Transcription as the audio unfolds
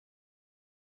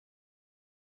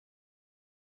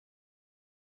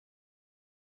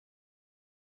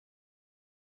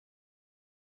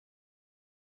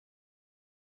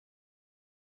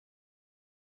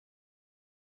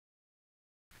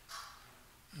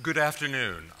Good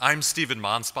afternoon. I'm Stephen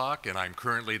Monsbach, and I'm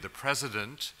currently the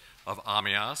president of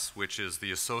AMIAS, which is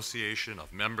the Association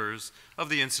of Members of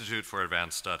the Institute for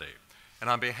Advanced Study. And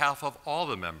on behalf of all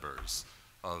the members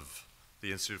of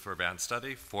the Institute for Advanced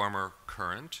Study, former,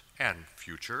 current, and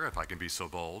future, if I can be so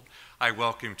bold, I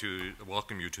welcome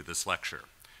you to this lecture.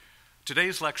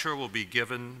 Today's lecture will be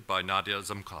given by Nadia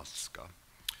Zakamska.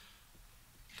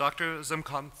 Dr.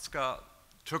 Zakamska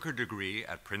took her degree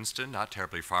at Princeton, not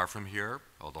terribly far from here,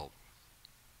 although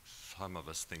some of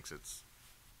us think it's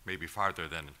maybe farther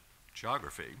than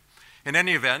geography. In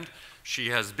any event, she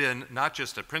has been not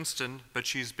just at Princeton, but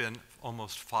she's been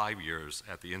almost 5 years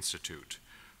at the Institute.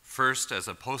 First as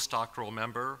a postdoctoral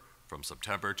member from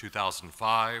September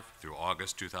 2005 through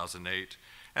August 2008,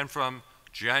 and from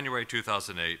January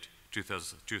 2008 to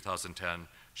 2010,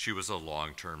 she was a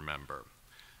long-term member.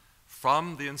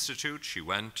 From the Institute, she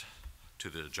went to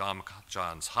the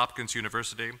Johns Hopkins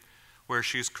University, where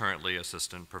she's currently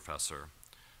assistant professor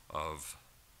of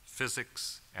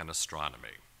physics and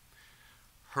astronomy.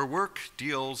 Her work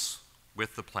deals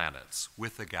with the planets,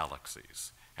 with the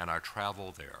galaxies, and our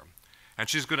travel there. And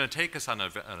she's going to take us on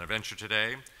an adventure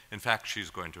today. In fact, she's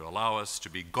going to allow us to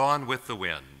be gone with the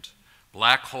wind,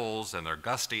 black holes and their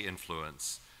gusty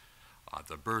influence,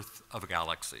 the birth of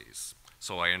galaxies.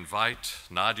 So I invite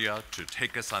Nadia to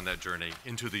take us on that journey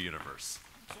into the universe.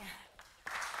 Thank you.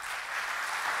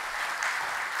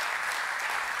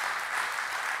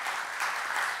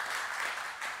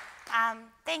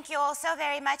 Thank you all so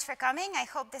very much for coming. I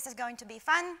hope this is going to be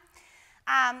fun.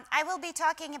 I will be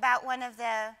talking about one of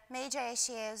the major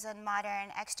issues in modern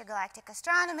extragalactic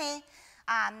astronomy,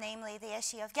 namely the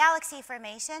issue of galaxy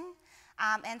formation.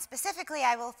 And specifically,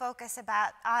 I will focus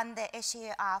on the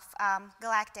issue of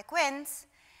galactic winds.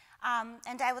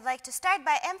 And I would like to start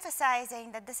by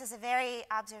emphasizing that this is a very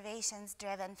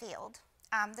observations-driven field.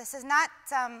 This is not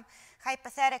some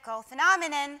hypothetical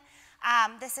phenomenon.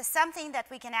 This is something that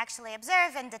we can actually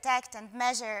observe and detect and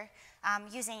measure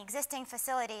using existing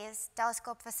facilities,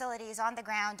 telescope facilities on the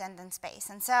ground and in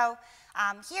space. And so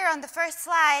here on the first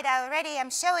slide, I already am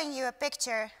showing you a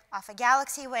picture of a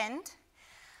galaxy wind.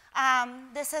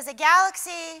 This is a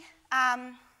galaxy,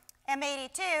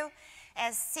 M82,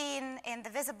 as seen in the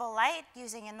visible light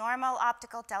using a normal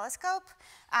optical telescope.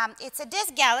 It's a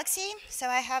disk galaxy, so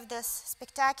I have this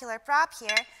spectacular prop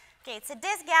here. Okay, it's a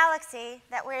disk galaxy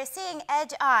that we're seeing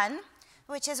edge on,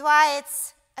 which is why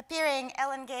it's appearing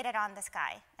elongated on the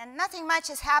sky. And nothing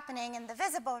much is happening in the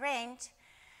visible range,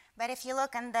 but if you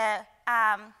look in the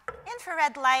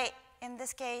infrared light, in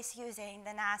this case using the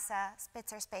NASA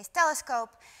Spitzer Space Telescope,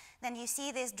 then you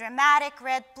see these dramatic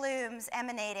red plumes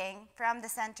emanating from the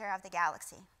center of the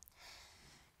galaxy.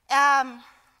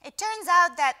 It turns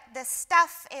out that the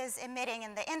stuff is emitting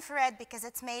in the infrared because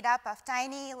it's made up of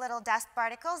tiny little dust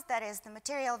particles. That is the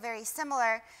material very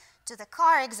similar to the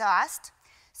car exhaust.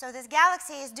 So this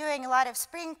galaxy is doing a lot of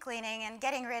spring cleaning and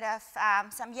getting rid of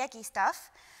some yucky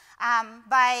stuff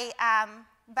by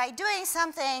doing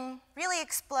something really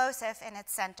explosive in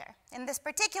its center. In this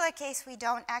particular case, we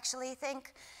don't actually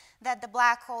think that the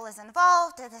black hole is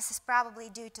involved. This is probably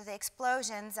due to the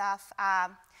explosions of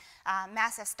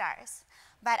massive stars.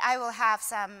 But I will have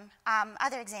some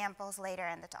other examples later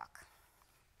in the talk.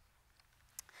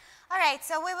 All right,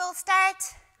 so we will start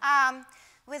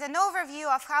with an overview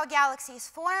of how galaxies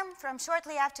form from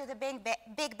shortly after the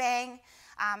Big Bang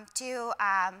to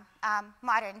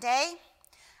modern day.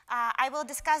 I will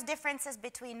discuss differences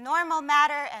between normal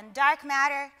matter and dark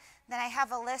matter. Then I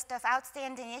have a list of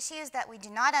outstanding issues that we do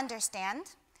not understand.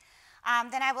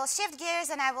 Then I will shift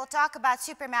gears and I will talk about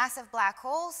supermassive black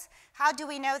holes. How do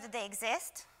we know that they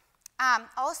exist?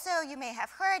 Also, you may have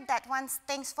heard that once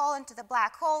things fall into the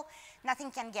black hole,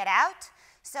 nothing can get out.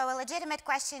 So a legitimate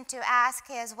question to ask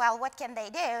is, well, what can they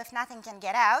do if nothing can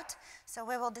get out? So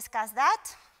we will discuss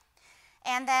that.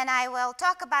 And then I will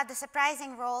talk about the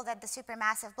surprising role that the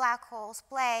supermassive black holes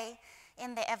play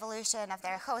in the evolution of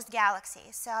their host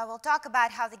galaxies. So I will talk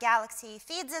about how the galaxy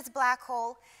feeds its black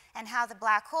hole and how the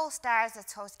black hole stars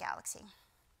its host galaxy.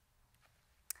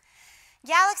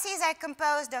 Galaxies are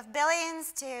composed of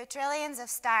billions to trillions of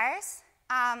stars.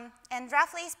 And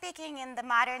roughly speaking, in the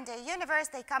modern day universe,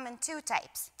 they come in two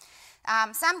types.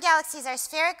 Some galaxies are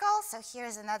spherical, so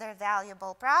here's another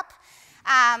valuable prop,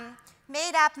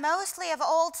 made up mostly of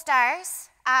old stars,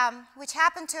 which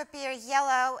happen to appear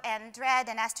yellow and red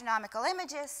in astronomical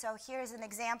images. So here's an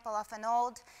example of an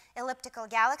old elliptical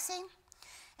galaxy.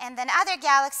 And then other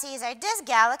galaxies are disk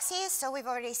galaxies. So we've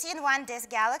already seen one disk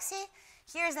galaxy.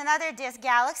 Here's another disk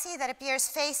galaxy that appears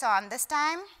face on this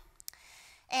time.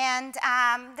 And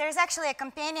there's actually a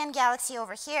companion galaxy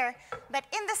over here. But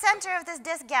in the center of this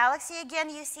disk galaxy, again,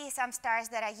 you see some stars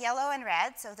that are yellow and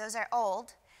red, so those are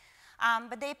old.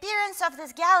 But the appearance of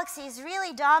this galaxy is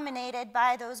really dominated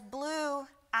by those blue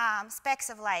specks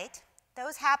of light.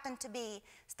 Those happen to be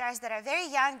stars that are very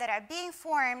young, that are being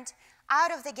formed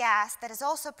out of the gas that is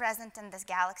also present in this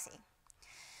galaxy.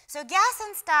 So gas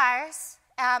and stars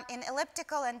in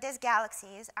elliptical and disk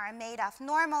galaxies are made of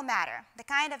normal matter, the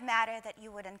kind of matter that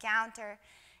you would encounter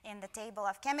in the table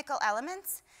of chemical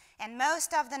elements. And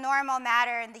most of the normal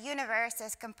matter in the universe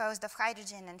is composed of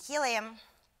hydrogen and helium.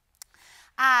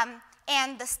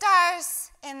 And the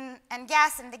stars and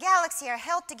gas in the galaxy are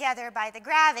held together by the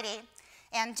gravity.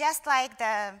 And just like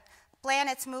the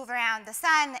planets move around the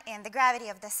sun in the gravity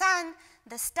of the sun,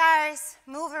 the stars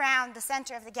move around the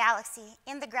center of the galaxy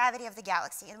in the gravity of the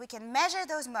galaxy. And we can measure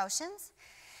those motions.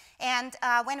 And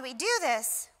when we do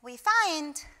this, we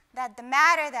find that the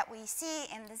matter that we see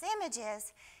in these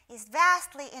images is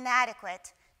vastly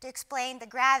inadequate to explain the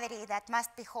gravity that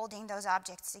must be holding those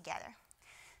objects together.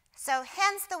 So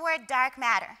hence the word dark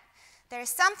matter. There is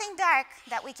something dark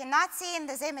that we cannot see in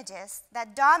these images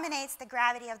that dominates the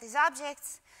gravity of these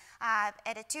objects at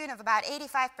a tune of about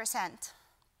 85%.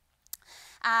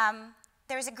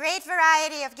 There's a great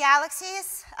variety of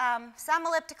galaxies. Some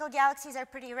elliptical galaxies are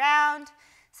pretty round.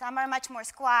 Some are much more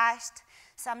squashed.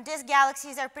 Some disk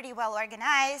galaxies are pretty well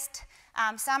organized.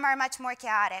 Some are much more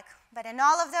chaotic. But in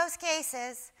all of those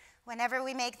cases, whenever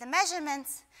we make the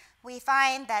measurements, we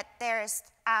find that there's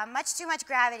much too much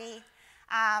gravity,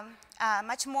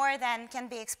 much more than can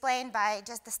be explained by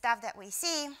just the stuff that we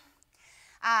see.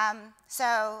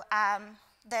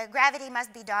 The gravity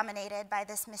must be dominated by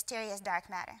this mysterious dark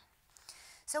matter.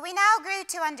 So we now grew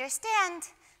to understand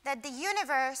that the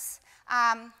universe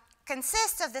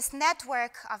consists of this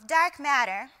network of dark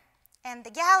matter, and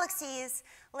the galaxies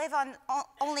live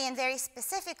only in very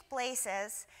specific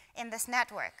places in this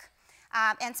network.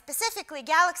 And specifically,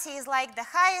 galaxies like the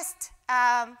highest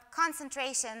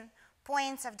concentration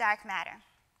points of dark matter.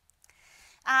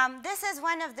 This is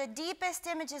one of the deepest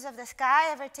images of the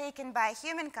sky ever taken by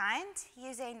humankind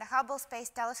using the Hubble Space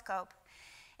Telescope.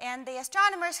 And the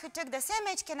astronomers who took this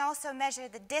image can also measure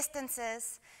the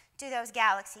distances to those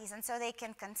galaxies. And so they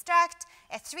can construct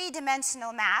a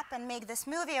three-dimensional map and make this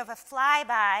movie of a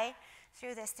flyby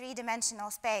through this three-dimensional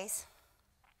space.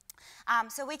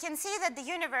 So we can see that the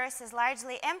universe is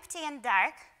largely empty and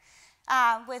dark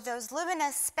with those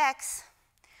luminous specks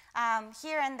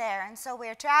here and there. And so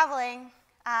we're traveling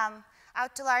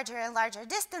out to larger and larger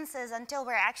distances until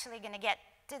we're actually going to get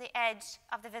to the edge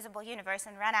of the visible universe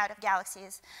and run out of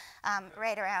galaxies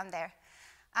right around there.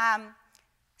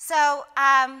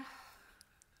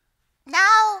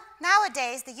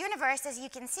 Nowadays, the universe, as you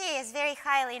can see, is very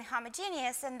highly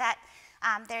inhomogeneous in that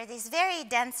there are these very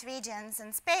dense regions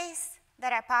in space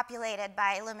that are populated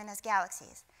by luminous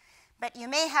galaxies. But you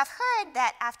may have heard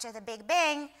that after the Big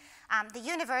Bang, the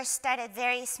universe started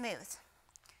very smooth.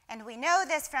 And we know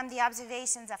this from the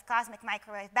observations of cosmic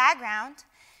microwave background,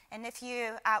 and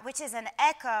which is an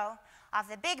echo of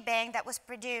the Big Bang that was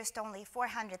produced only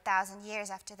 400,000 years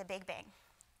after the Big Bang.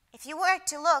 If you were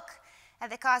to look at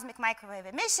the cosmic microwave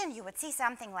emission, you would see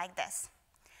something like this.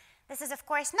 This is, of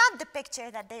course, not the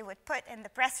picture that they would put in the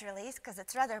press release, because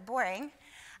it's rather boring.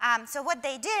 So what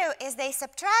they do is they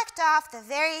subtract off the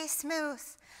very smooth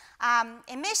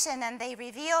emission, and they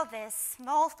reveal these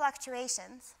small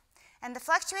fluctuations. And the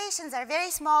fluctuations are very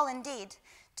small indeed,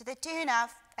 to the tune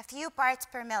of a few parts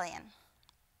per million.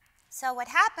 So what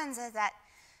happens is that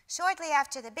shortly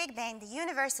after the Big Bang, the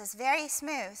universe is very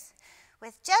smooth,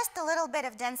 with just a little bit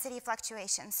of density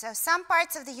fluctuations. So some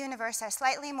parts of the universe are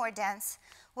slightly more dense,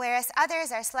 whereas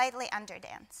others are slightly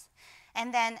underdense.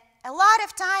 And then a lot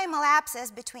of time elapses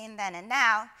between then and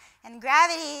now, and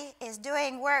gravity is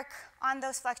doing work on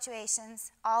those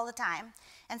fluctuations all the time.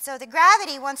 And so the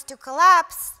gravity wants to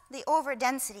collapse the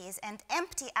overdensities and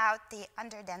empty out the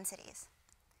underdensities.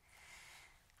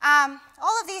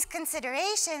 All of these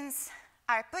considerations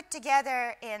are put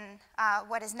together in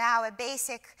what is now a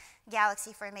basic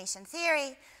galaxy formation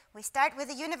theory. We start with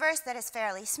a universe that is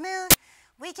fairly smooth.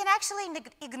 We can actually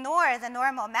ignore the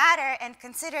normal matter and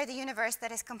consider the universe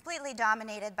that is completely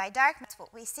dominated by darkness.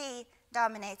 What we see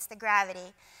dominates the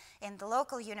gravity in the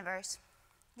local universe.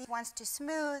 It wants to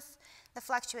smooth the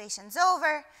fluctuations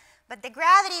over, but the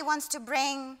gravity wants to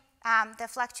bring the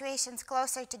fluctuations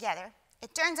closer together.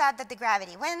 It turns out that the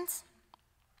gravity wins,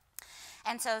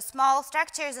 and so small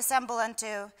structures assemble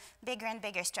into bigger and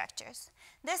bigger structures.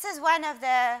 This is one of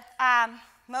the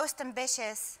most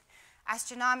ambitious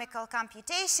astronomical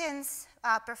computations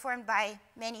performed by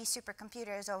many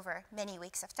supercomputers over many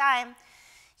weeks of time.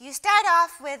 You start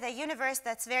off with a universe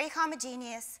that's very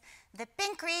homogeneous. The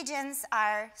pink regions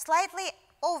are slightly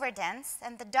overdense,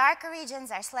 and the darker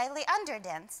regions are slightly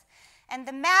underdense. And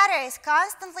the matter is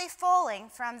constantly falling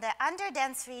from the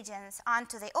underdense regions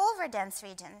onto the overdense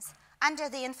regions under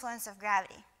the influence of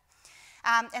gravity.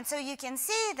 And so you can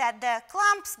see that the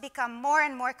clumps become more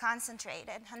and more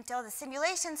concentrated until the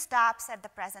simulation stops at the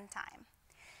present time.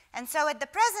 And so at the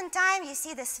present time, you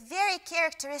see this very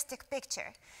characteristic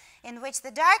picture in which the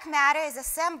dark matter is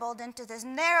assembled into these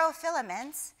narrow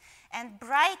filaments and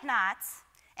bright knots,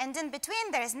 and in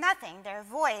between there is nothing. There are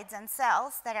voids and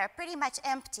cells that are pretty much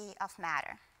empty of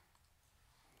matter.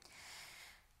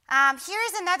 Here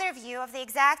is another view of the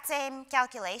exact same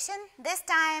calculation. This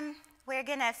time, we're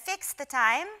going to fix the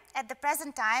time at the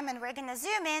present time, and we're going to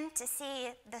zoom in to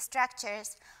see the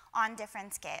structures on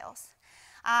different scales.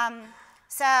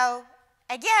 So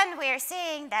again, we're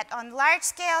seeing that on large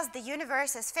scales, the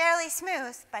universe is fairly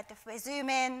smooth, but if we zoom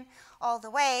in all the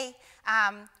way,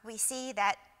 we see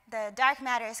that the dark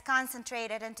matter is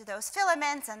concentrated into those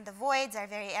filaments, and the voids are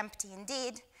very empty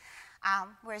indeed.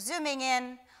 We're zooming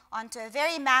in onto a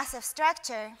very massive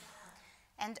structure,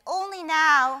 and only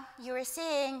now you are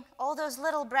seeing all those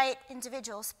little bright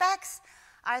individual specks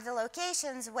are the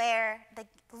locations where the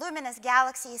luminous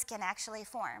galaxies can actually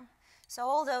form. So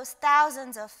all those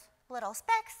thousands of little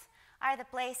specks are the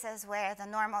places where the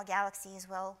normal galaxies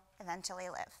will eventually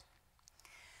live.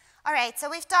 All right, so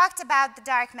we've talked about the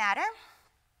dark matter.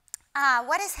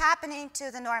 What is happening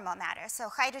to the normal matter? So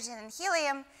hydrogen and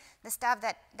helium, the stuff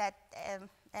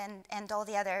and all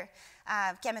the other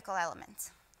chemical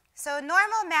elements. So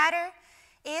normal matter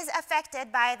is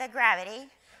affected by the gravity,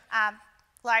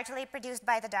 largely produced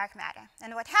by the dark matter.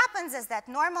 And what happens is that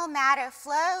normal matter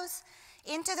flows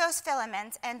into those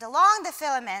filaments, and along the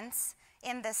filaments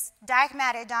in this dark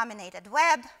matter-dominated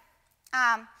web,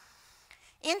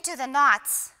 into the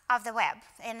knots of the web.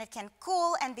 And it can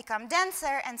cool and become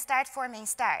denser and start forming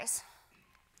stars.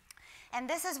 And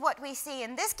this is what we see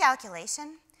in this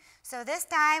calculation. So this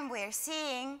time we're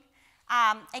seeing,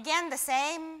 again, the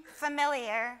same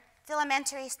familiar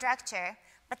filamentary structure,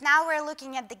 but now we're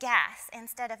looking at the gas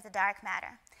instead of the dark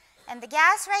matter. And the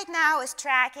gas right now is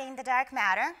tracking the dark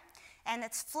matter, and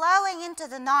it's flowing into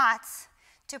the knots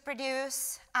to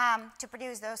produce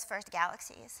those first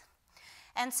galaxies.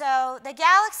 And so the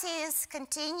galaxies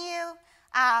continue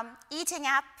eating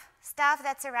up stuff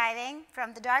that's arriving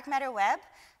from the dark matter web.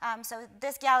 So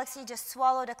this galaxy just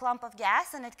swallowed a clump of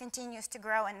gas, and it continues to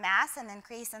grow in mass and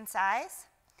increase in size.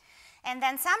 And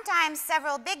then sometimes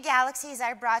several big galaxies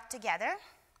are brought together.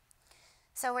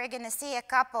 So we're going to see a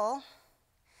couple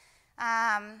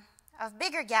of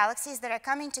bigger galaxies that are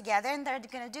coming together, and they're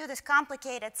going to do this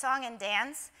complicated song and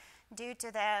dance due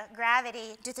to the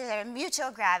gravity, due to their mutual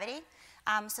gravity.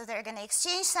 So they're going to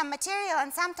exchange some material,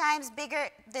 and sometimes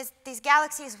these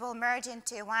galaxies will merge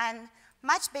into one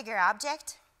much bigger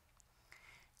object.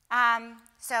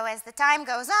 So as the time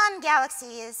goes on,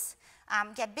 galaxies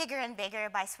get bigger and bigger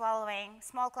by swallowing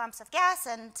small clumps of gas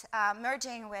and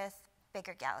merging with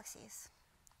bigger galaxies.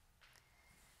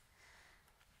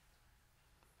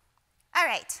 All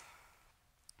right,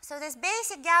 so this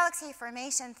basic galaxy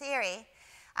formation theory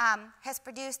has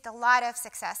produced a lot of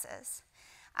successes.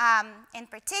 In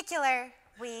particular,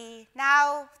 we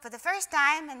now, for the first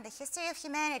time in the history of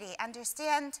humanity,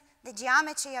 understand the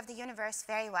geometry of the universe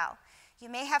very well. You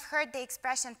may have heard the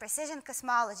expression precision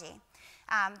cosmology.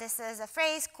 This is a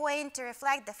phrase coined to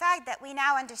reflect the fact that we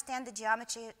now understand the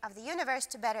geometry of the universe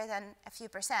to better than a few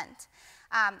percent.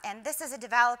 And this is a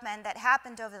development that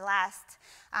happened over the last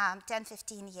 10,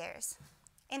 15 years.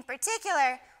 In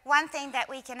particular, one thing that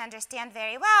we can understand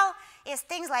very well is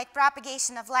things like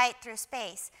propagation of light through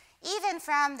space, even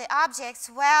from the objects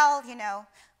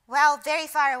very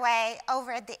far away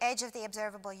over at the edge of the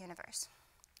observable universe.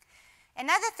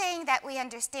 Another thing that we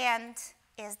understand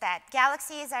is that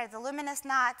galaxies are the luminous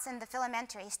knots in the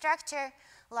filamentary structure,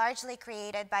 largely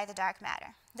created by the dark matter.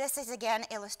 This is again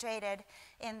illustrated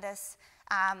in this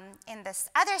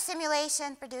other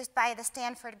simulation produced by the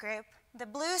Stanford group. The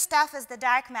blue stuff is the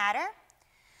dark matter,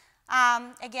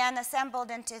 again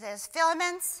assembled into these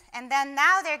filaments, and then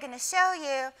now they're going to show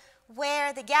you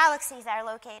where the galaxies are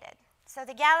located. So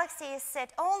the galaxies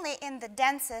sit only in the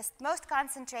densest, most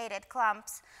concentrated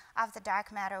clumps of the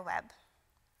dark matter web.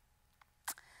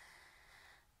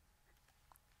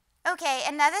 Okay,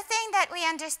 another thing that we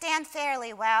understand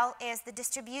fairly well is the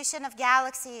distribution of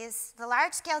galaxies, the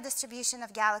large-scale distribution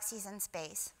of galaxies in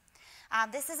space.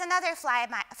 This is another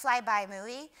flyby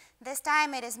movie. This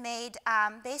time it is made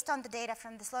based on the data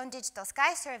from the Sloan Digital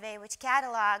Sky Survey, which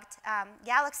cataloged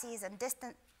galaxies and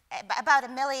about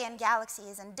 1 million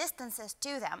galaxies and distances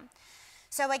to them.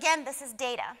 So again, this is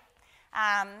data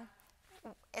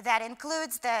that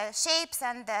includes the shapes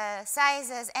and the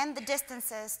sizes and the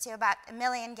distances to about 1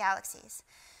 million galaxies.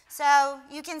 So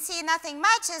you can see nothing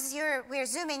much as we're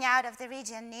zooming out of the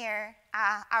region near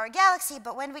our galaxy,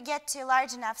 but when we get to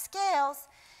large enough scales,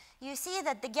 you see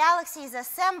that the galaxies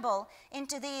assemble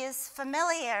into these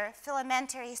familiar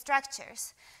filamentary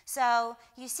structures. So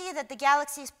you see that the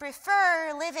galaxies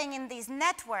prefer living in these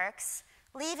networks,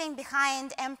 leaving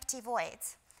behind empty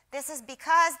voids. This is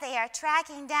because they are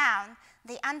tracking down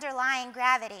the underlying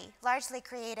gravity largely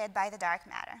created by the dark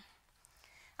matter.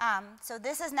 So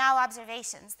this is now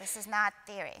observations. This is not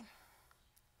theory.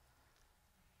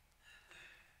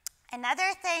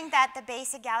 Another thing that the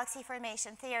basic galaxy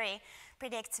formation theory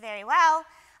predicts very well,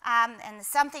 and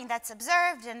something that's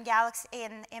observed in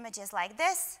images like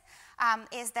this,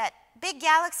 is that big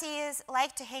galaxies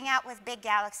like to hang out with big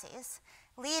galaxies,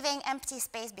 leaving empty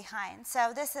space behind.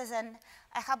 So this is a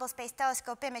Hubble Space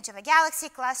Telescope image of a galaxy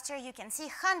cluster. You can see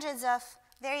hundreds of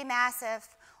very massive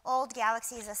old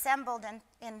galaxies assembled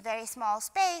in very small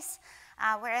space,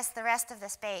 whereas the rest of the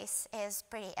space is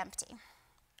pretty empty.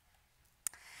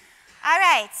 All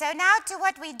right, so now to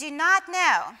what we do not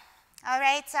know. All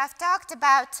right, so I've talked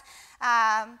about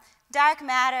dark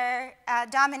matter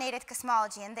dominated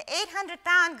cosmology, and the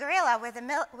 800-pound gorilla with a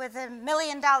 $1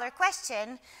 million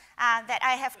question that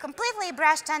I have completely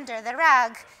brushed under the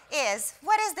rug is,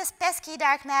 what is this pesky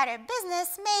dark matter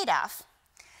business made of?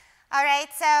 All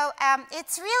right, so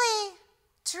it's really,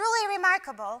 truly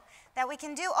remarkable that we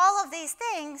can do all of these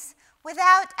things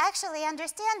without actually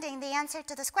understanding the answer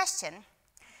to this question.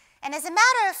 And as a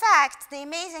matter of fact, the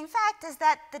amazing fact is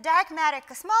that the dark matter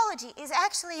cosmology is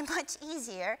actually much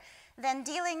easier than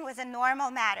dealing with the normal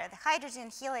matter, the hydrogen,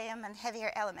 helium, and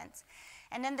heavier elements.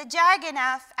 And in the jargon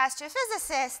of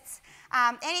astrophysicists,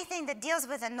 anything that deals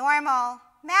with a normal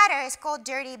matter is called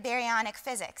dirty baryonic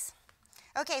physics.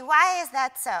 Okay, why is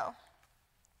that so?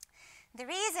 The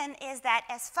reason is that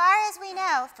as far as we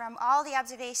know from all the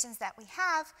observations that we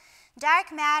have,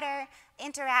 dark matter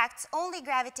interacts only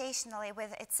gravitationally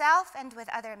with itself and with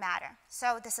other matter.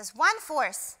 So this is one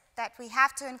force that we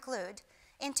have to include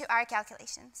into our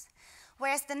calculations.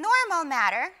 Whereas the normal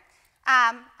matter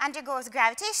undergoes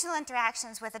gravitational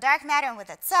interactions with the dark matter and with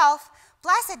itself,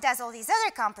 plus it does all these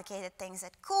other complicated things.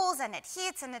 It cools and it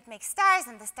heats and it makes stars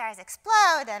and the stars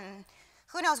explode and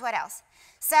who knows what else.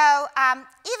 So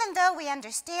even though we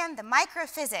understand the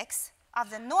microphysics of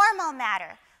the normal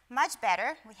matter much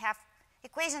better, we have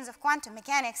equations of quantum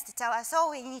mechanics to tell us all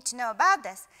we need to know about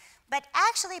this, but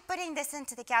actually putting this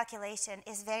into the calculation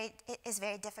is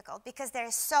very difficult because there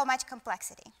is so much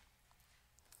complexity.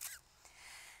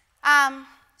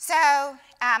 Aside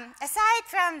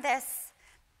from this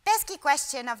pesky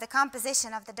question of the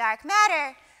composition of the dark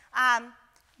matter,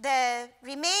 the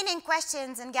remaining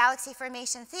questions in galaxy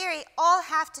formation theory all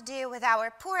have to do with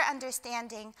our poor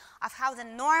understanding of how the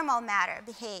normal matter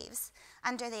behaves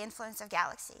under the influence of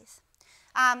galaxies.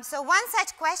 So one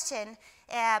such question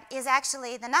is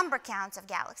actually the number counts of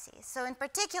galaxies. So in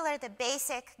particular, the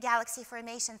basic galaxy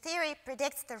formation theory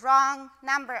predicts the wrong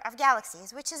number of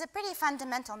galaxies, which is a pretty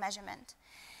fundamental measurement.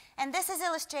 And this is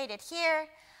illustrated here.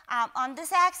 On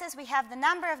this axis, we have the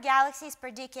number of galaxies per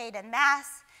decade in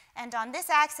mass. And on this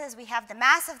axis, we have the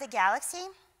mass of the galaxy.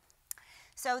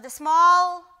 So the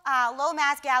small,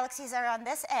 low-mass galaxies are on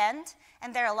this end,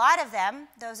 and there are a lot of them.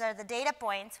 Those are the data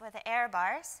points with the error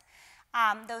bars.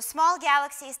 Those small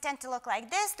galaxies tend to look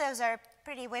like this. Those are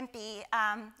pretty wimpy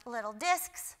little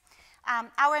disks.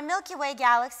 Our Milky Way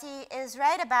galaxy is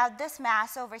right about this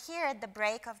mass over here at the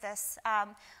break of this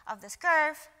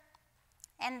curve.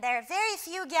 And there are very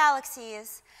few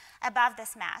galaxies above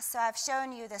this mass. So I've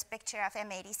shown you this picture of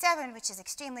M87, which is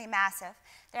extremely massive.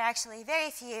 There are actually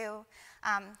very few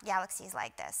galaxies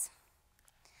like this.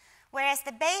 Whereas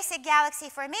the basic galaxy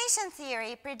formation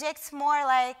theory predicts more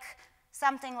like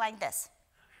something like this.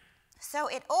 So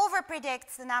it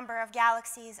overpredicts the number of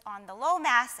galaxies on the low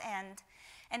mass end,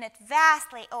 and it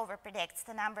vastly overpredicts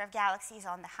the number of galaxies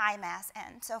on the high mass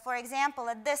end. So for example,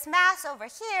 at this mass over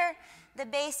here, the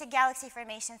basic galaxy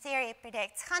formation theory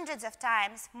predicts hundreds of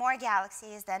times more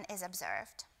galaxies than is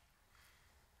observed.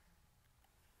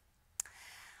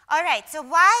 All right, so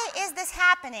why is this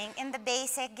happening in the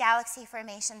basic galaxy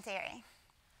formation theory?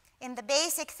 In the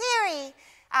basic theory,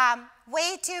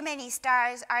 way too many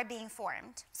stars are being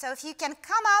formed. So if you can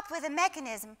come up with a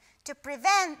mechanism to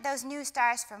prevent those new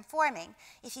stars from forming,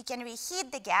 if you can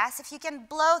reheat the gas, if you can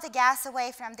blow the gas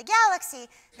away from the galaxy,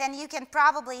 then you can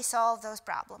probably solve those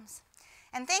problems.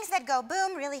 And things that go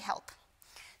boom really help.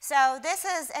 So this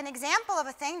is an example of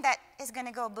a thing that is going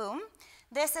to go boom.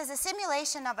 This is a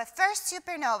simulation of a first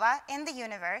supernova in the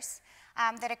universe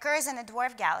that occurs in a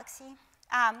dwarf galaxy.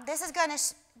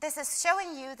 This is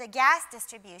showing you the gas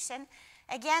distribution.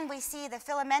 Again, we see the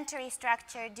filamentary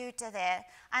structure due to the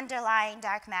underlying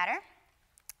dark matter.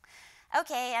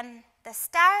 Okay, and the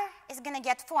star is going to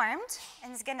get formed,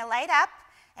 and it's going to light up,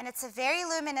 and it's a very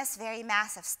luminous, very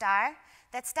massive star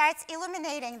that starts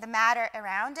illuminating the matter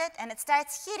around it, and it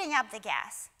starts heating up the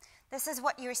gas. This is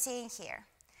what you're seeing here.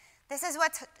 This is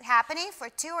what's happening for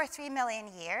 2 or 3 million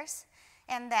years,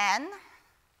 and then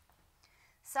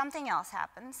something else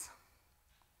happens.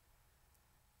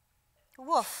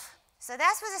 Woof. So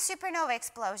that was a supernova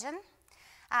explosion.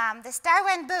 The star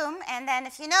went boom, and then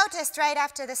if you noticed, right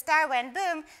after the star went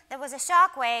boom, there was a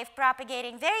shock wave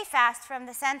propagating very fast from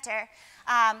the center,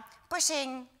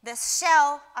 pushing this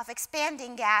shell of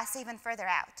expanding gas even further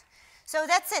out. So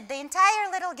that's it. The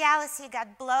entire little galaxy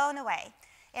got blown away.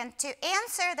 And to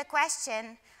answer the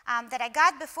question that I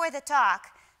got before the talk,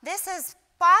 this is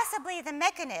possibly the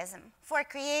mechanism for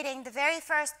creating the very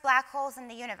first black holes in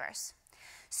the universe.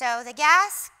 So the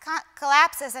gas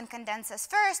collapses and condenses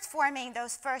first, forming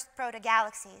those first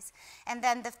proto-galaxies. And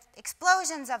then the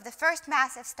explosions of the first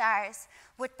massive stars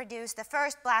would produce the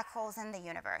first black holes in the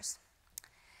universe.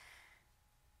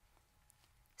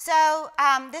 So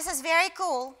this is very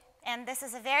cool, and this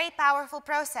is a very powerful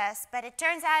process, but it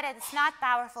turns out that it's not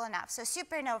powerful enough. So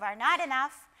supernovae are not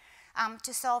enough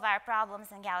to solve our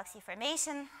problems in galaxy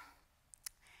formation.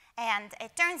 And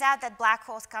it turns out that black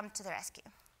holes come to the rescue.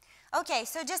 Okay,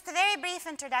 so just a very brief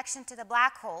introduction to the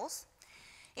black holes.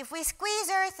 If we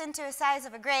squeeze Earth into the size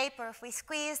of a grape, or if we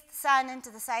squeeze the sun into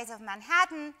the size of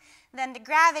Manhattan, then the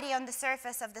gravity on the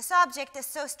surface of this object is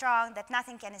so strong that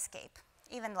nothing can escape,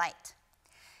 even light.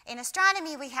 In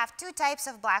astronomy, we have 2 types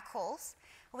of black holes.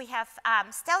 We have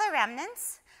stellar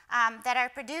remnants that are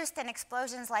produced in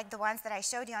explosions like the ones that I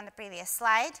showed you on the previous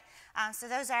slide. So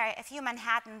those are a few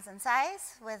Manhattans in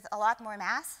size with a lot more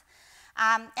mass.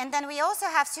 And then we also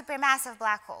have supermassive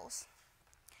black holes.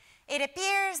 It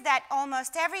appears that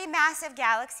almost every massive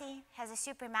galaxy has a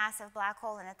supermassive black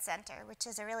hole in its center, which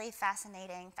is a really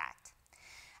fascinating fact.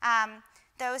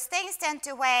 Those things tend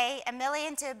to weigh 1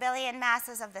 million to 1 billion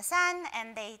masses of the sun,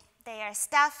 and they are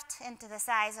stuffed into the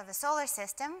size of the solar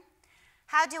system.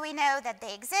 How do we know that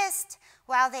they exist?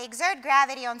 Well, they exert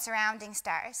gravity on surrounding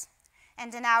stars.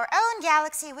 And in our own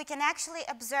galaxy, we can actually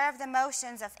observe the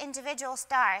motions of individual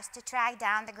stars to track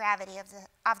down the gravity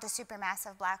of the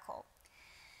supermassive black hole.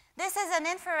 This is an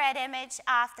infrared image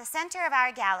of the center of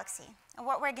our galaxy. And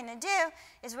what we're going to do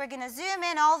is we're going to zoom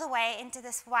in all the way into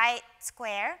this white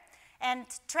square and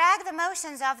track the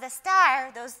motions of the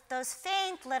star, those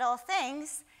faint little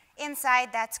things,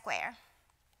 inside that square.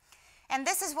 And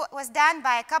this is what was done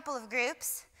by a couple of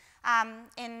groups,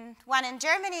 one in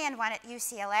Germany and one at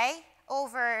UCLA,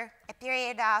 over a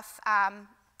period of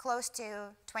close to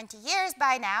 20 years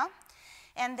by now.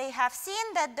 And they have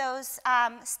seen that those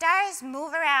stars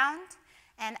move around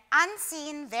an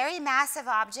unseen, very massive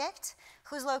object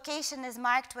whose location is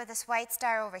marked with this white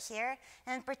star over here.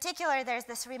 And in particular, there's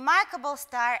this remarkable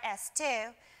star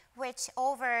S2, which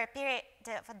over a period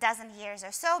of a dozen years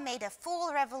or so made a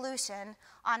full revolution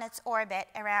on its orbit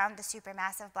around the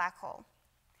supermassive black hole.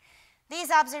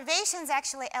 These observations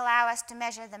actually allow us to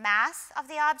measure the mass of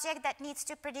the object that needs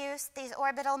to produce these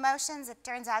orbital motions. It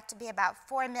turns out to be about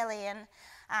 4 million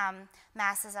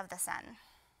masses of the sun.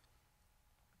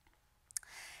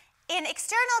 In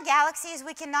external galaxies,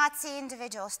 we cannot see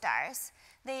individual stars.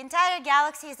 The entire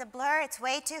galaxy is a blur. It's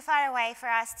way too far away for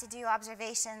us to do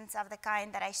observations of the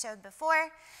kind that I showed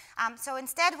before. So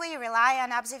instead, we rely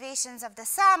on observations of the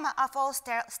sum of all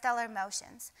stellar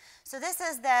motions. So this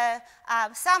is the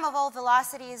sum of all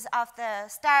velocities of the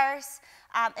stars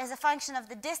as a function of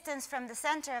the distance from the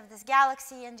center of this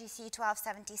galaxy, NGC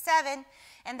 1277.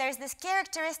 And there's this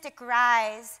characteristic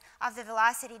rise of the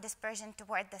velocity dispersion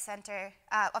toward the center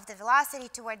of the velocity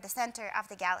toward the center of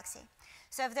the galaxy.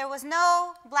 So if there was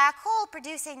no black hole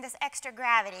producing this extra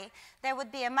gravity, there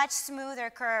would be a much smoother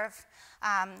curve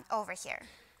over here.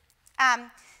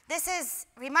 This is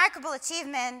a remarkable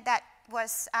achievement that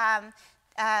was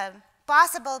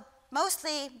possible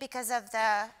mostly because of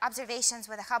the observations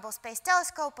with the Hubble Space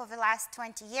Telescope over the last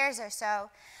 20 years or so.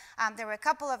 There were a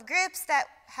couple of groups that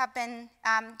have been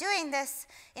doing this,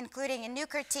 including a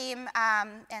nuclear team,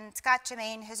 and Scott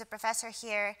Tremaine, who's a professor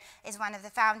here, is one of the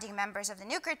founding members of the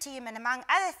nuclear team, and among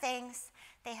other things,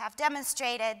 they have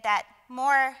demonstrated that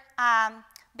more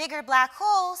bigger black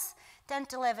holes tend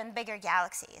to live in bigger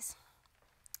galaxies.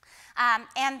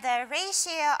 And the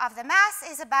ratio of the mass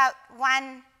is about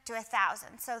 1 to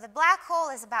 1,000. So the black hole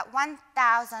is about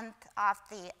 1,000th of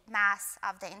the mass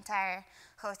of the entire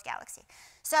host galaxy.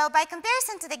 So by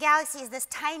comparison to the galaxies, this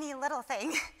tiny little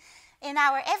thing in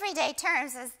our everyday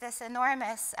terms is this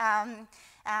enormous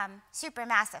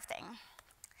supermassive thing.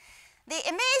 The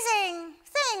amazing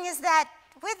thing is that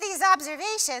with these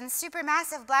observations,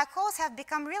 supermassive black holes have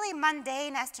become really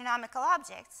mundane astronomical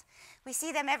objects. We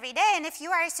see them every day, and if you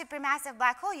are a supermassive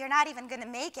black hole, you're not even going to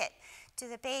make it to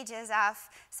the pages of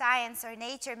Science or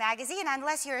Nature magazine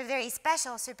unless you're a very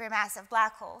special supermassive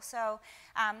black hole. So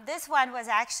this one was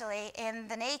actually in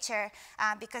the Nature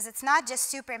because it's not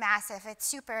just supermassive, it's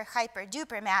super hyper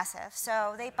duper massive.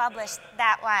 So they published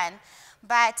that one.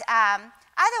 But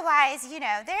otherwise, you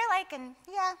know, they're like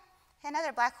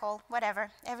another black hole,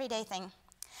 whatever, everyday thing.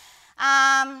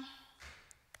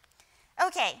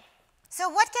 Okay, so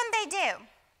what can they do?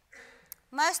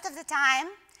 Most of the time,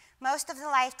 most of the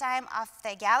lifetime of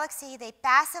the galaxy, they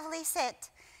passively sit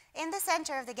in the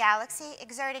center of the galaxy,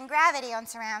 exerting gravity on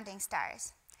surrounding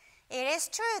stars. It is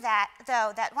true that,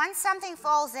 though, that once something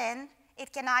falls in,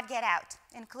 it cannot get out,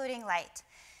 including light.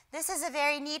 This is a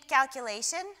very neat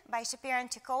calculation by Shapiro and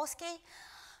Tucholsky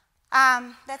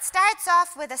that starts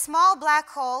off with a small black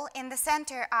hole in the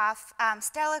center of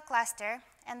stellar cluster,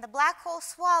 and the black hole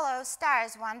swallows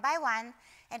stars one by one,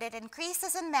 and it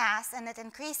increases in mass and it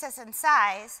increases in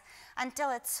size until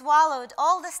it swallowed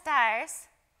all the stars,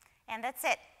 and that's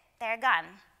it. They're gone.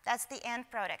 That's the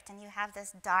end product, and you have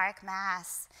this dark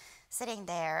mass sitting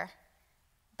there.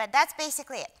 But that's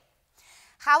basically it.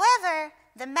 However,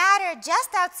 the matter just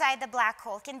outside the black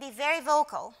hole can be very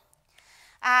vocal.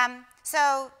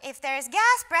 So if there's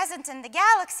gas present in the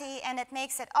galaxy and it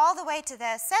makes it all the way to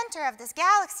the center of this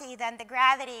galaxy, then the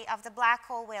gravity of the black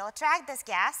hole will attract this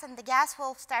gas, and the gas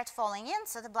will start falling in,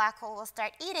 so the black hole will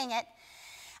start eating it.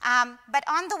 But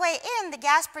on the way in, the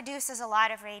gas produces a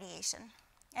lot of radiation.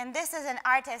 And this is an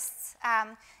artist's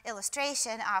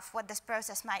illustration of what this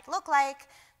process might look like.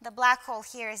 The black hole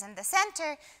here is in the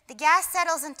center. The gas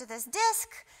settles into this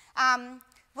disk,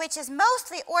 which is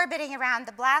mostly orbiting around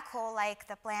the black hole like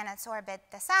the planets orbit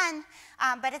the sun,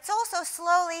 but it's also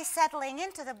slowly settling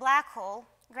into the black hole,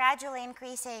 gradually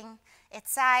increasing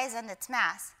its size and its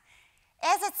mass.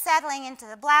 As it's settling into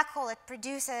the black hole, it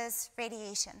produces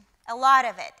radiation, a lot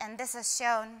of it, and this is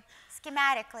shown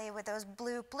schematically with those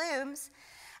blue plumes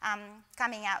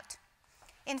coming out.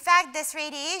 In fact, this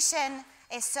radiation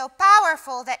is so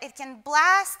powerful that it can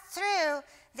blast through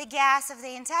the gas of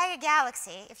the entire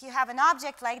galaxy. If you have an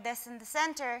object like this in the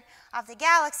center of the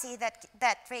galaxy,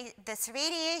 this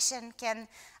radiation can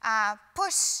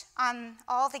push on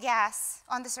all the gas,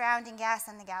 on the surrounding gas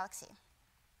in the galaxy.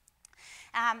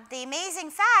 The amazing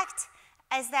fact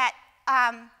is that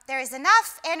there is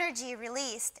enough energy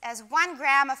released as 1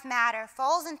 gram of matter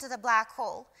falls into the black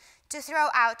hole to throw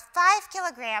out 5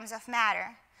 kilograms of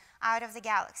matter out of the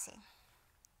galaxy.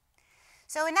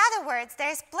 So in other words,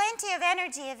 there's plenty of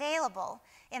energy available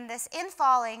in this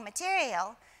infalling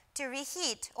material to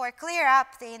reheat or clear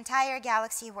up the entire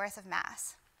galaxy worth of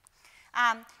mass.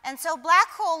 And so black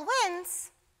hole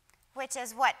winds, which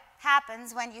is what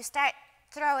happens when you start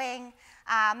throwing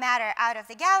matter out of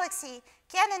the galaxy,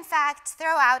 can in fact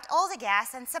throw out all the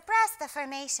gas and suppress the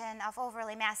formation of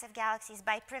overly massive galaxies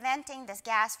by preventing this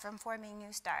gas from forming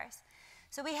new stars.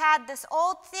 So we had this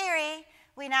old theory.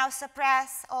 We now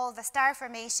suppress all the star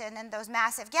formation in those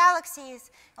massive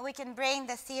galaxies, and we can bring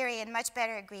the theory in much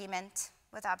better agreement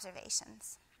with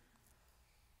observations.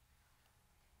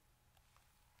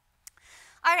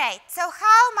 All right, so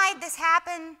how might this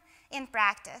happen in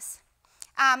practice?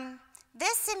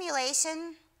 This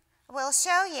simulation will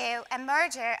show you a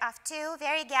merger of 2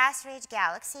 very gas-rich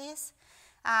galaxies.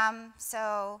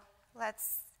 So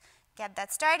let's get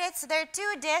that started. So there are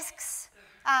 2 disks.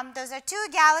 Those are 2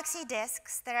 galaxy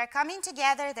disks that are coming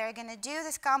together. They're going to do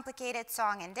this complicated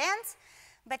song and dance.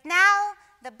 But now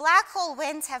the black hole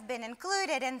winds have been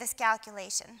included in this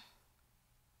calculation.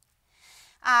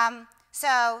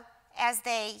 So as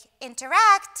they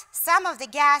interact, some of the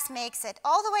gas makes it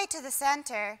all the way to the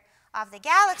center of the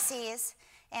galaxies,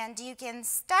 And you can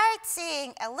start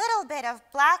seeing a little bit of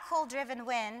black hole-driven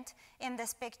wind in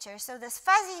this picture. So this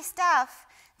fuzzy stuff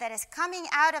that is coming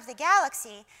out of the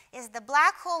galaxy is the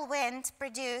black hole wind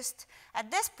produced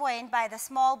at this point by the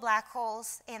small black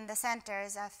holes in the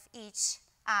centers of each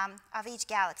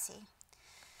galaxy.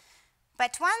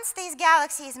 But once these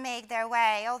galaxies make their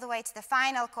way all the way to the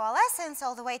final coalescence,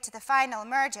 all the way to the final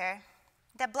merger,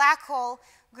 the black hole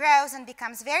grows and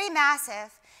becomes very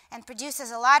massive and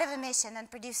produces a lot of emission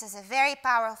and produces a very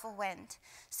powerful wind.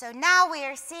 So now we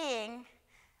are seeing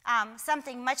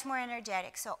something much more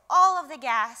energetic. So all of the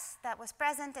gas that was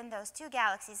present in those two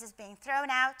galaxies is being thrown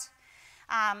out.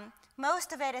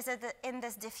 Most of it is in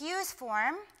this diffuse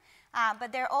form,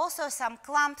 but there are also some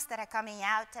clumps that are coming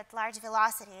out at large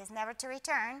velocities, never to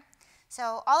return.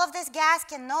 So all of this gas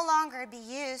can no longer be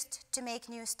used to make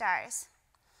new stars.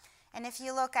 And if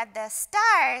you look at the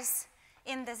stars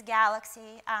in this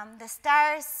galaxy, the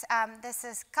stars, this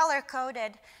is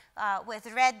color-coded with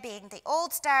red being the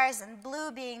old stars and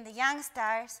blue being the young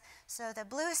stars. So the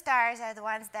blue stars are the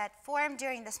ones that formed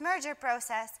during this merger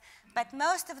process, but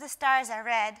most of the stars are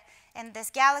red, and this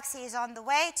galaxy is on the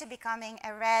way to becoming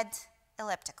a red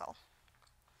elliptical.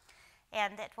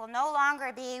 And it will no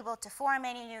longer be able to form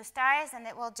any new stars, and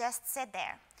it will just sit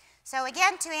there. So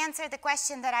again, to answer the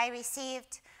question that I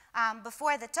received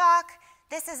before the talk,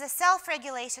 this is a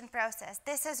self-regulation process.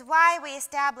 This is why we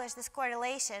establish this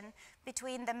correlation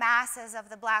between the masses of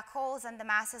the black holes and the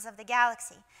masses of the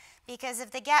galaxy. Because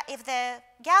if the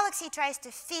galaxy tries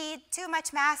to feed too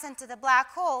much mass into the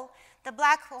black hole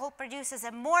produces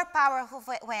a more powerful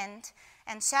wind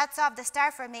and shuts off the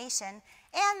star formation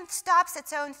and stops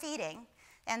its own feeding.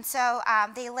 And so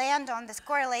they land on this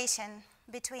correlation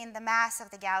between the mass of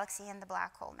the galaxy and the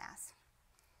black hole mass.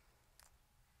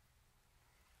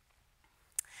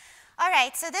 All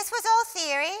right, so this was all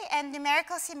theory and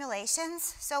numerical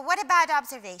simulations. So what about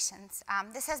observations?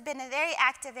 This has been a very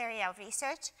active area of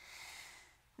research.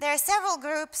 There are several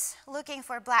groups looking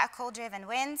for black hole-driven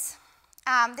winds.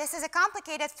 This is a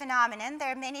complicated phenomenon.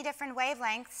 There are many different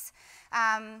wavelengths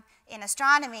in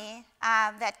astronomy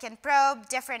that can probe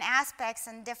different aspects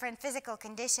and different physical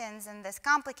conditions in this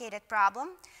complicated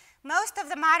problem. Most of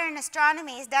the modern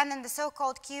astronomy is done in the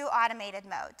so-called Q-automated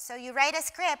mode. So you write a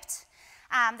script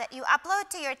that you upload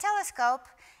to your telescope,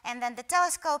 and then the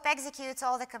telescope executes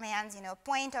all the commands,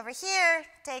 point over here,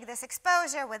 take this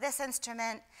exposure with this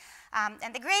instrument.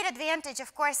 And the great advantage,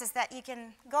 of course, is that you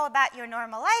can go about your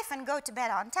normal life and go to bed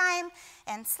on time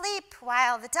and sleep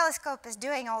while the telescope is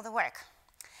doing all the work.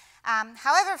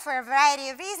 However, for a variety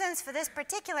of reasons, for this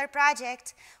particular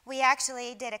project, we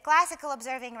actually did a classical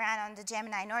observing run on the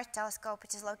Gemini North Telescope,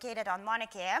 which is located on Mauna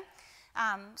Kea.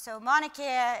 So Mauna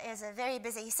Kea is a very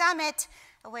busy summit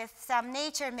with some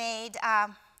nature-made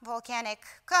volcanic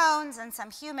cones and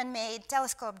some human-made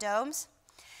telescope domes.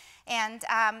 And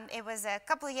it was a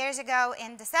couple of years ago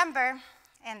in December,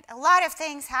 and a lot of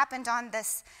things happened on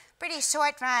this pretty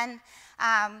short run.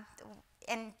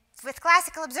 And with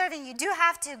classical observing, you do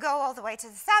have to go all the way to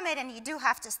the summit, and you do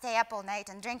have to stay up all night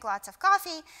and drink lots of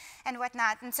coffee and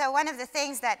whatnot. And so one of the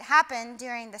things that happened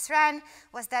during this run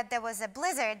was that there was a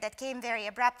blizzard that came very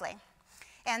abruptly.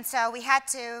 And so we had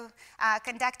to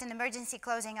conduct an emergency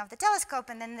closing of the telescope,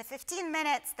 and in the 15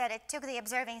 minutes that it took the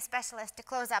observing specialist to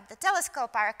close up the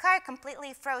telescope, our car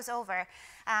completely froze over,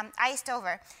 iced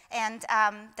over. And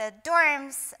the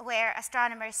dorms where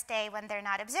astronomers stay when they're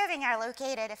not observing are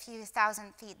located a few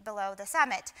thousand feet below the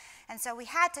summit. And so we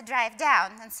had to drive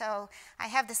down. And so I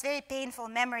have this very painful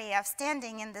memory of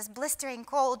standing in this blistering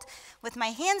cold with my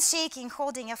hands shaking,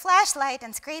 holding a flashlight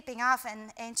and scraping off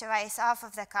an inch of ice off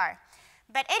of the car.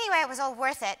 But anyway, it was all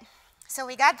worth it. So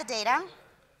we got the data.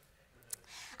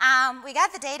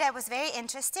 It was very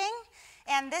interesting.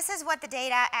 And this is what the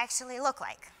data actually look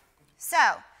like. So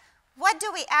what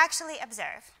do we actually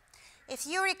observe? If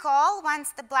you recall, once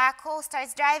the black hole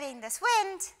starts driving this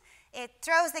wind, it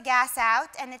throws the gas out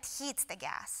and it heats the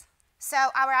gas. So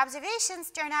our observations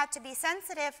turn out to be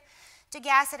sensitive to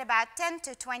gas at about 10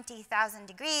 to 20,000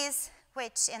 degrees,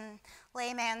 which in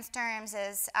layman's terms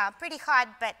is pretty hot,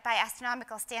 but by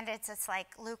astronomical standards, it's like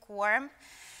lukewarm.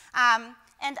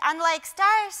 And unlike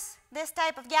stars, this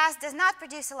type of gas does not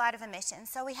produce a lot of emissions.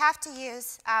 So we have to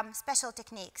use special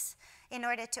techniques in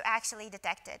order to actually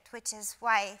detect it, which is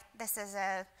why this is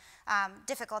a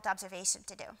difficult observation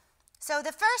to do. So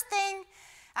the first thing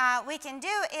we can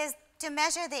do is to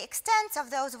measure the extent of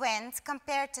those winds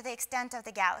compared to the extent of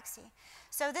the galaxy.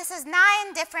 So this is 9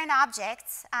 different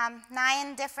objects,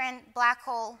 9 different black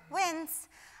hole winds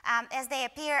as they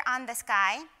appear on the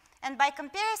sky. And by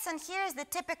comparison, here's the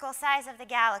typical size of the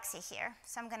galaxy here.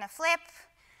 So I'm going to flip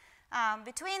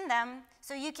between them.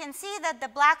 So you can see that the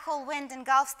black hole wind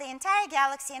engulfs the entire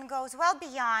galaxy and goes well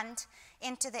beyond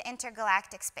into the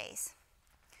intergalactic space.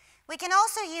 We can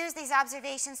also use these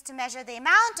observations to measure the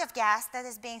amount of gas that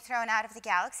is being thrown out of the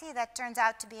galaxy. That turns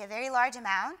out to be a very large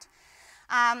amount.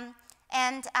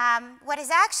 What is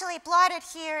actually plotted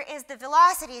here is the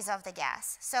velocities of the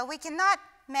gas. So we cannot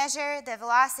measure the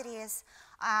velocities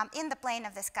in the plane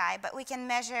of the sky, but we can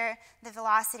measure the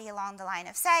velocity along the line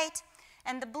of sight.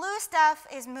 And the blue stuff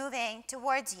is moving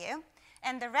towards you,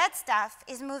 and the red stuff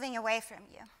is moving away from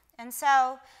you. And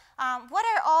so what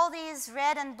are all these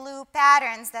red and blue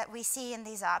patterns that we see in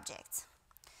these objects?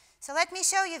 So let me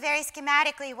show you very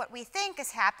schematically what we think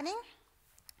is happening.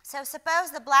 So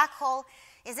suppose the black hole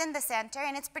is in the center,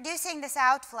 and it's producing this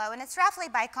outflow, and it's roughly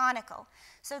biconical.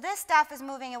 So this stuff is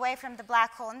moving away from the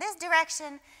black hole in this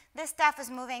direction. This stuff is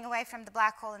moving away from the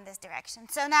black hole in this direction.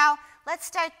 So now let's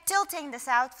start tilting this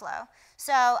outflow.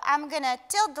 So I'm going to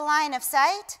tilt the line of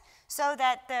sight so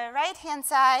that the right-hand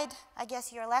side, I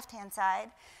guess your left-hand side,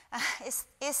 is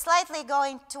slightly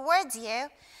going towards you,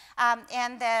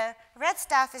 and the red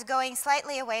stuff is going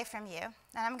slightly away from you.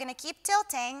 And I'm going to keep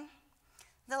tilting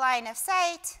the line of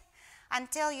sight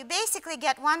until you basically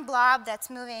get one blob that's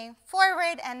moving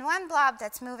forward and one blob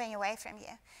that's moving away from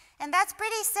you. And that's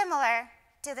pretty similar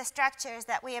to the structures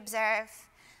that we observe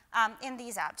in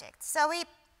these objects. So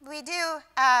we do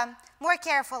more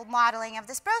careful modeling of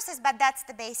this process, but that's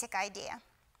the basic idea.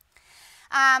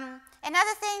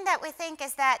 Another thing that we think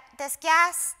is that this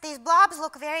gas, these blobs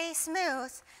look very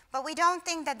smooth, but we don't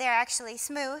think that they're actually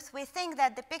smooth. We think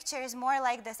that the picture is more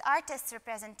like this artist's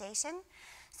representation.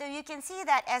 So you can see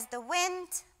that as the wind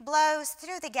blows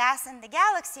through the gas in the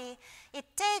galaxy, it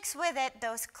takes with it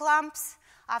those clumps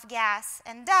of gas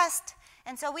and dust.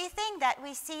 And so we think that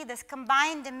we see this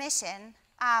combined emission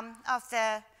of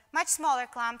the much smaller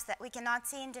clumps that we cannot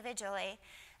see individually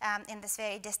in this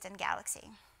very distant galaxy.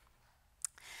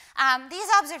 These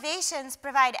observations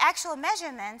provide actual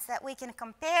measurements that we can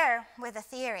compare with a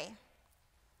theory.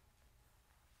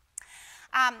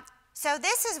 So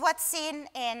this is what's seen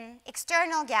in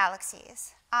external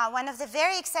galaxies. One of the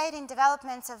very exciting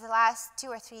developments of the last 2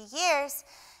 or 3 years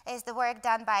is the work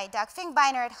done by Doug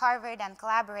Finkbeiner at Harvard and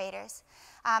collaborators,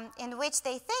 in which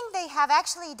they think they have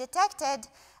actually detected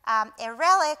a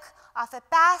relic of a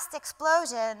past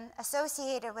explosion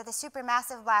associated with a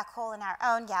supermassive black hole in our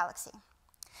own galaxy.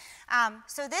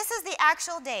 So this is the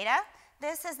actual data.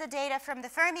 This is the data from the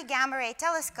Fermi Gamma Ray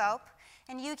Telescope.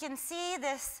 And you can see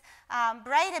this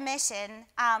bright emission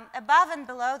above and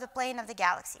below the plane of the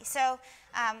galaxy. So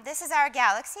this is our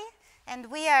galaxy, and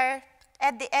we are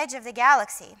at the edge of the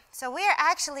galaxy. So we are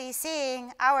actually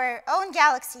seeing our own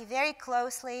galaxy very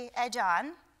closely edge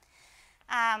on.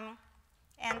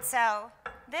 And so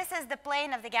this is the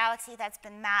plane of the galaxy that's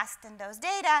been masked in those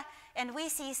data, and we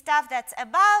see stuff that's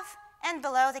above and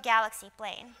below the galaxy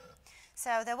plane.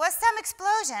 So there was some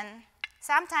explosion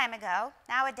some time ago.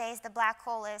 Nowadays, the black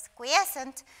hole is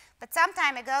quiescent, but some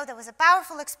time ago, there was a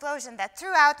powerful explosion that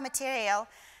threw out material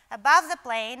above the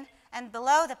plane and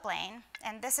below the plane,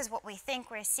 and this is what we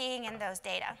think we're seeing in those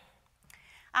data.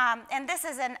 And this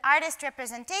is an artist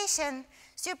representation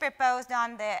superposed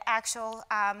on the actual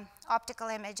optical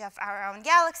image of our own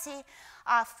galaxy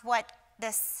of what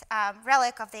this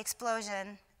relic of the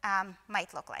explosion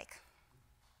might look like.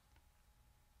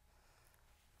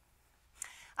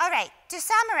 All right, to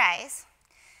summarize,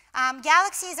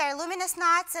 galaxies are luminous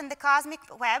knots in the cosmic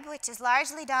web, which is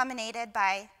largely dominated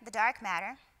by the dark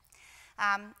matter.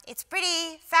 It's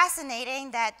pretty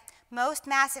fascinating that most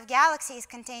massive galaxies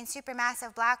contain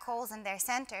supermassive black holes in their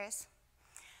centers.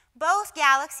 Both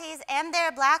galaxies and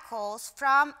their black holes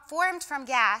formed from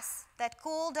gas that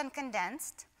cooled and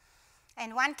condensed.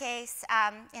 In one case,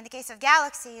 in the case of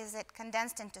galaxies, it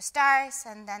condensed into stars,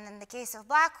 and then in the case of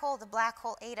black hole, the black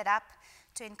hole ate it up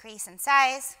to increase in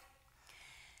size.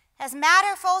 As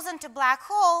matter falls into black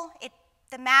hole,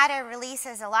 the matter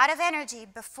releases a lot of energy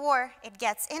before it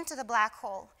gets into the black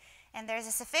hole, and there's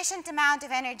a sufficient amount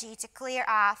of energy to clear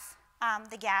off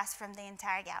the gas from the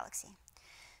entire galaxy.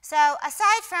 So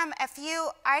aside from a few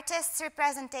artists'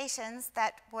 representations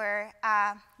that were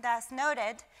thus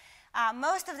noted,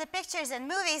 most of the pictures in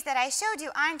movies that I showed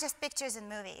you aren't just pictures in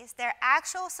movies. They're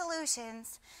actual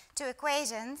solutions to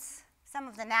equations, some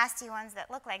of the nasty ones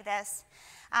that look like this,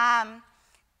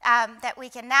 that we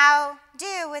can now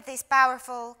do with these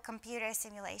powerful computer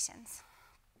simulations.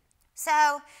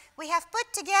 So we have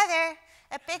put together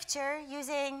a picture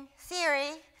using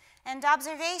theory and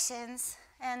observations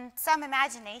and some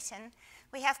imagination.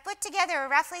 We have put together a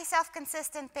roughly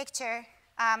self-consistent picture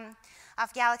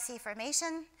of galaxy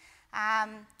formation.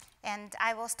 And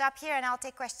I will stop here and I'll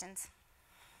take questions.